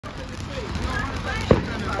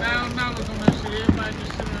Everybody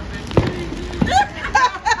just sitting out there.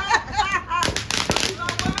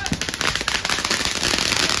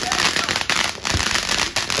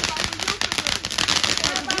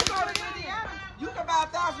 You can buy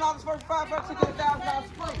 $1,000 for $5 to get $1,000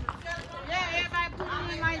 free. Yeah, everybody put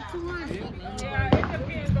in like 200. Yeah, it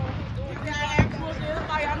depends on who's doing it.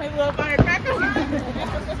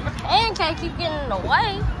 And can't keep getting in the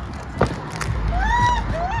way.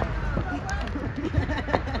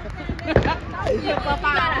 You got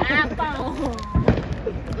an iPhone.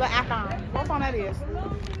 What iPhone? What phone that is?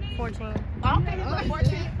 14. Okay,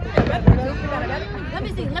 14. Let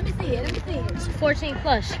me see it. It's 14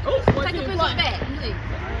 plus. Take a picture of that. Let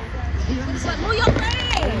me see. Move your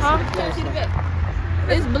face. Huh? See the back.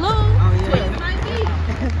 It's blue. Oh, yeah. 12. Might be.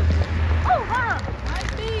 Oh, wow.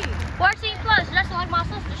 Might be. 14 plus. That's like my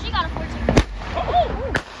sister. She got a 14 plus.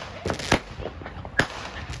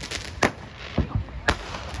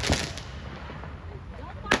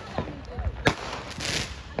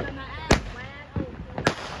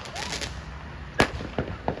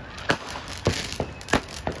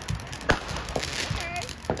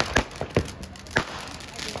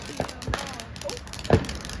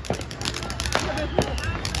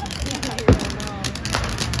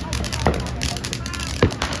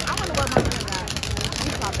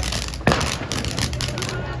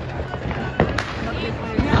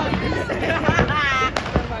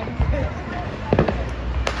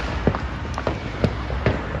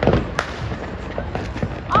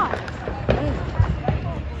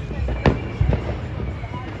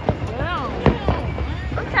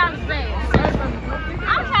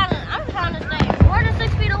 I'm trying to stay more than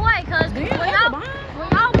 6 feet away, cause when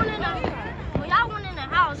y'all went in the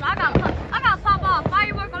house, I got pop off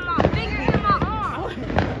firework on my finger and my arm.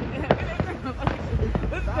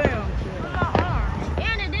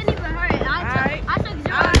 And it didn't even hurt. I took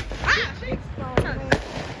 0. I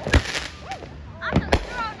took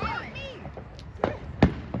 0 damage.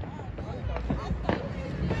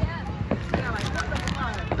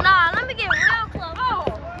 Nah, let me get real close. Oh,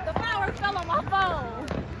 the flowers fell on my phone.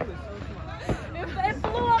 It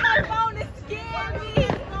flew on my phone. It scared me.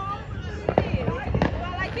 I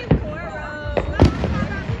like his cornrows.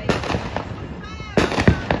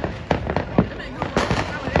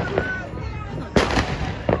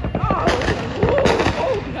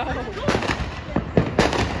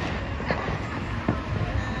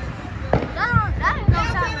 That ain't no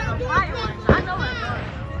time of fireworks. I know it was.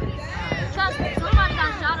 Trust me, somebody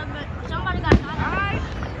got shot at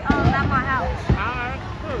my house. Alright,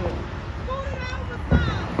 good.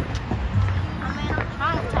 I mean, I'm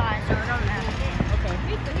traumatized, so it don't matter.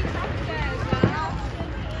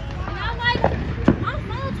 I'm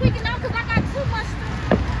phone tweaking out because I got too much stuff.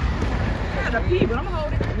 I got a pee, but I'm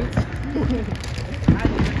holding it.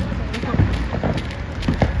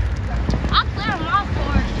 I cleared my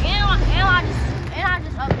storage, and I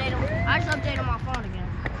just updated. I just updated my phone again.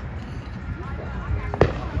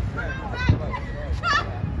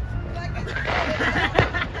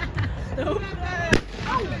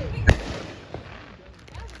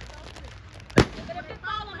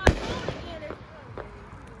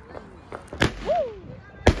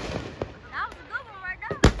 That was a good one right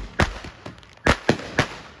there.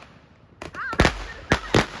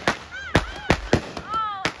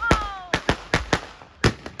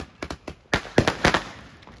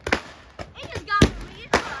 It just got me.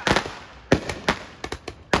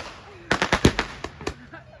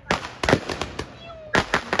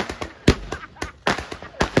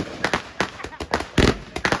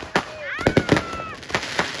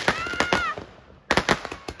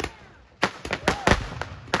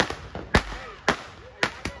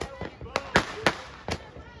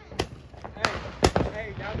 Hey,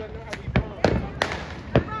 y'all don't know how we born.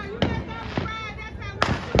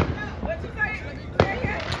 What you say?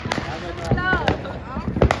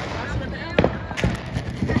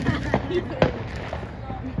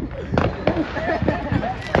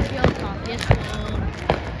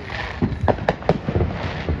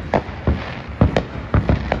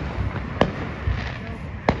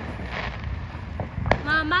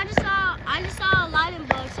 Mom, I just saw a lightning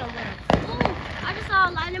bug somewhere. Ooh, I just saw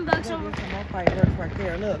a lightning bug somewhere. Some more fireworks right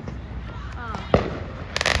there. Look. Oh.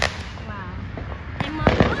 Wow. Hey, Mom,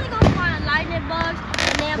 we're really gonna find lightning bugs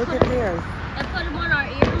and then Look put at theirs. them on our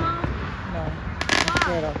ear, Mom? No. Why?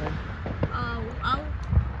 Dead of them.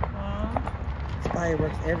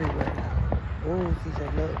 Fireworks everywhere. Oh, CJ,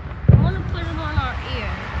 look. I want to put them on our ear.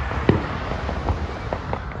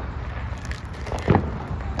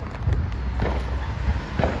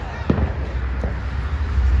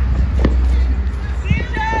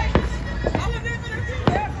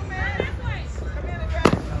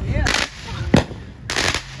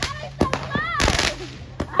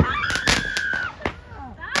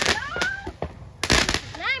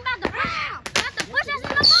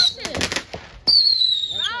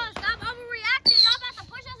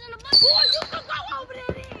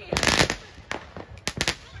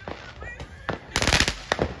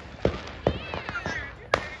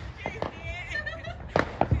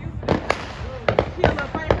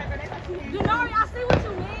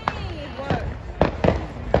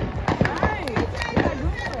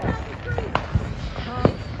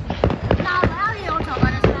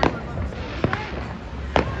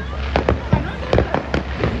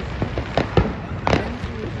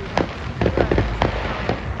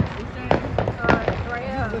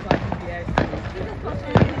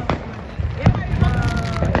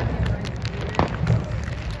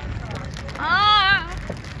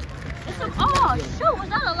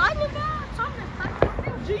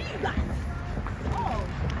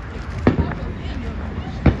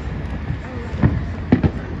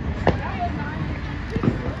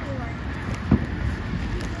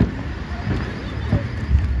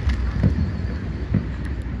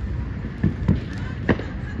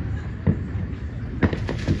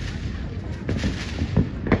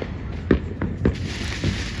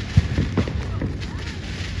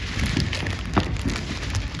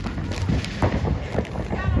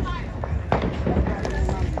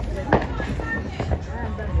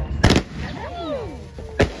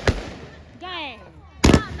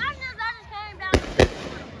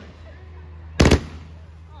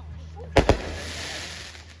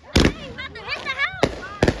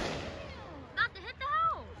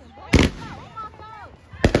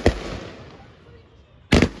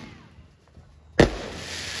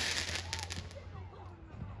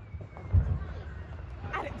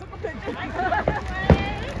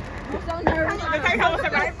 right home the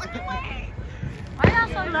right fucking way. Why y'all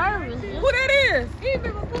so nervous? Who that is? He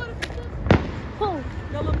been reported. Who?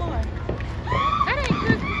 Your little boy. That ain't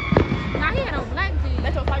Chris. Nah, he had on black jeans.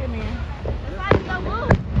 That's your tiger man. That's why he go woo.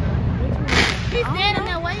 He's standing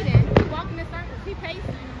there waiting. He walking in circles. He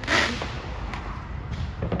pacing.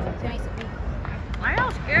 Why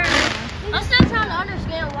y'all scared? I'm still trying to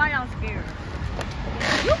understand why y'all scared.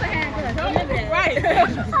 You can handle it. Right.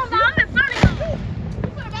 Oh, no, I'm in front of you. You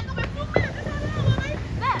put it back up in 2 minutes. That's how long, baby.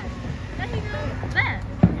 That. That he doing? That.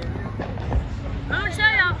 I'm gonna show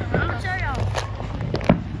y'all.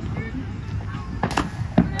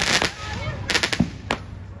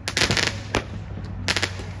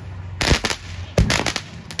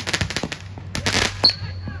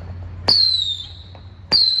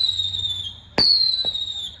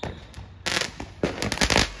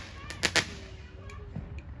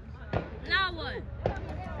 Now what?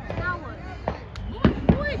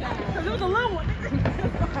 Because it was a little one.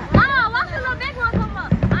 Oh, what's the little big one come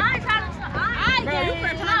up? I ain't trying to. I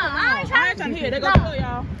ain't trying to hear. They go kill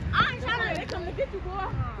y'all. I ain't trying to. They come to get you, boy.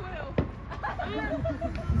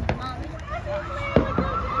 12.